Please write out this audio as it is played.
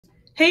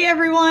Hey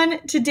everyone,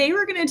 today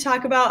we're going to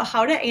talk about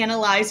how to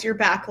analyze your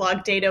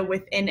backlog data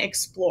within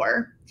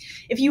Explore.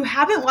 If you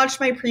haven't watched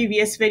my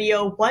previous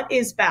video, What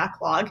is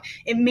Backlog?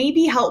 It may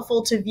be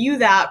helpful to view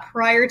that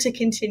prior to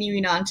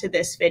continuing on to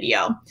this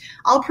video.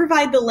 I'll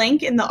provide the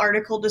link in the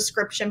article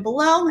description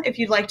below if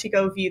you'd like to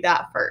go view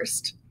that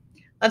first.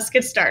 Let's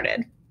get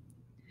started.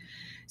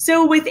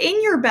 So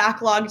within your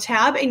backlog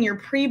tab in your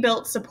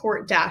pre-built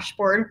support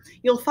dashboard,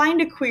 you'll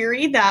find a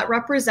query that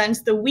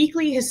represents the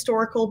weekly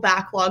historical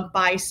backlog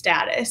by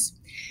status.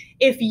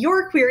 If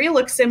your query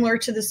looks similar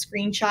to the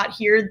screenshot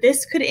here,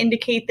 this could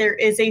indicate there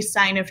is a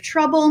sign of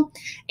trouble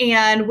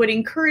and would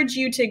encourage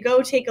you to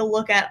go take a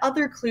look at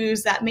other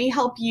clues that may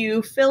help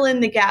you fill in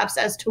the gaps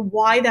as to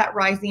why that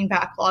rising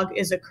backlog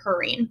is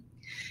occurring.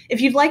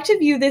 If you'd like to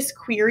view this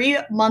query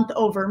month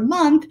over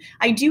month,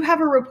 I do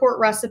have a report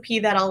recipe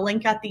that I'll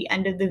link at the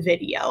end of the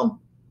video.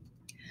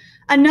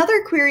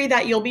 Another query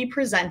that you'll be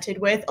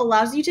presented with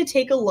allows you to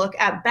take a look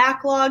at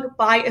backlog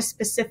by a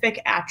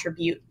specific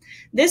attribute.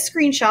 This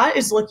screenshot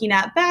is looking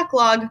at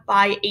backlog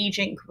by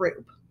agent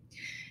group.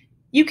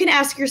 You can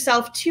ask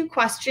yourself two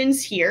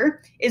questions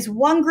here. Is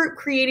one group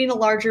creating a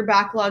larger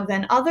backlog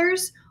than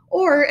others?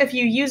 Or if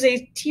you use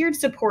a tiered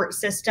support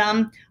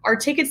system, are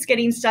tickets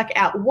getting stuck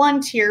at one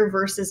tier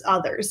versus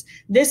others?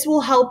 This will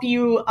help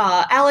you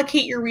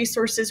allocate your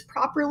resources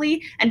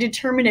properly and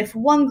determine if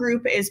one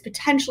group is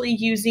potentially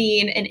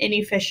using an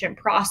inefficient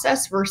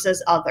process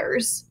versus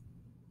others.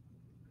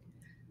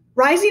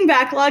 Rising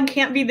backlog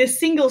can't be the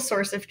single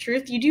source of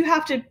truth. You do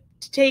have to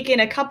take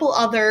in a couple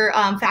other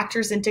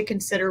factors into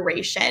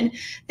consideration.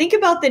 Think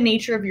about the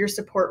nature of your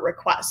support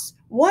requests.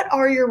 What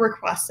are your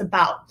requests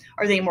about?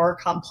 Are they more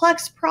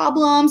complex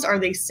problems? Are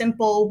they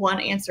simple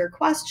one-answer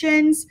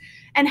questions?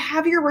 And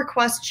have your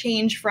requests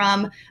changed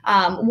from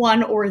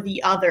one or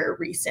the other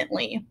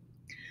recently?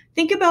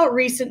 Think about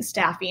recent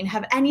staffing.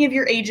 Have any of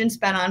your agents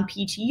been on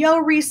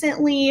PTO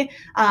recently,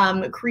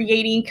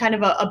 creating kind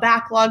of a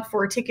backlog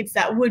for tickets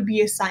that would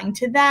be assigned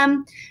to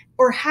them?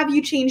 Or have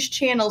you changed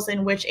channels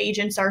in which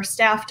agents are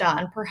staffed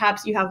on?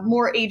 Perhaps you have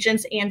more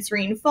agents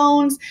answering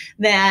phones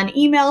than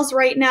emails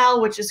right now,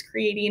 which is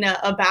creating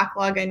a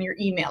backlog on your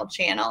email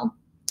channel.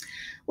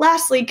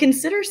 Lastly,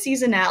 consider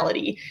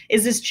seasonality.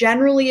 Is this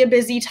generally a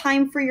busy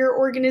time for your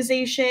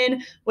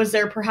organization? Was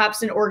there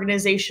perhaps an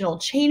organizational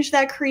change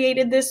that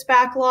created this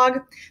backlog?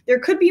 There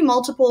could be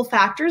multiple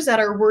factors that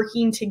are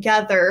working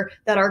together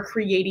that are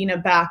creating a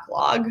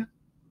backlog.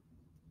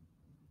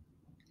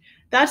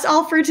 That's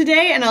all for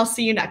today, and I'll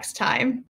see you next time.